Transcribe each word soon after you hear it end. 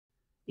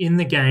In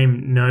the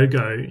game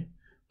No-Go,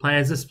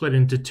 players are split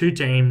into two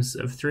teams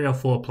of 3 or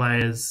 4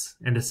 players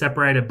and are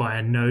separated by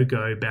a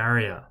no-go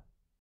barrier.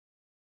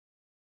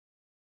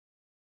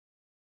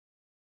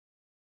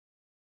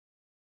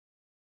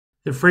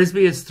 The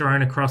frisbee is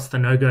thrown across the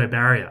no-go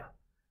barrier.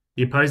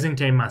 The opposing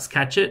team must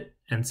catch it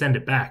and send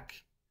it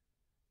back.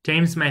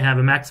 Teams may have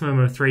a maximum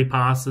of 3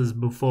 passes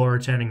before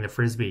returning the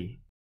frisbee.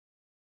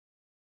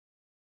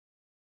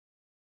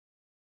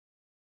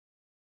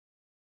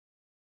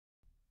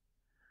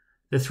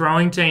 The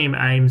throwing team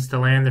aims to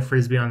land the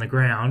frisbee on the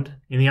ground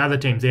in the other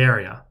team's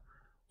area,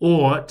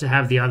 or to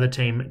have the other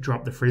team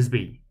drop the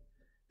frisbee.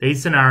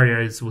 These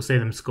scenarios will see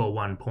them score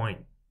 1 point.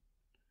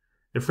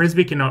 The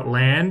frisbee cannot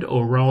land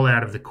or roll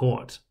out of the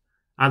court,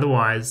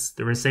 otherwise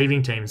the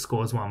receiving team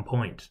scores 1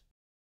 point.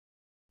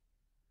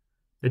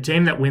 The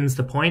team that wins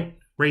the point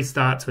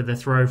restarts with a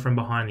throw from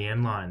behind the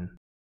end line.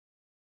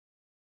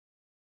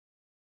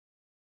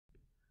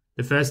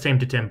 The first team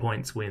to 10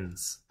 points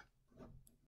wins.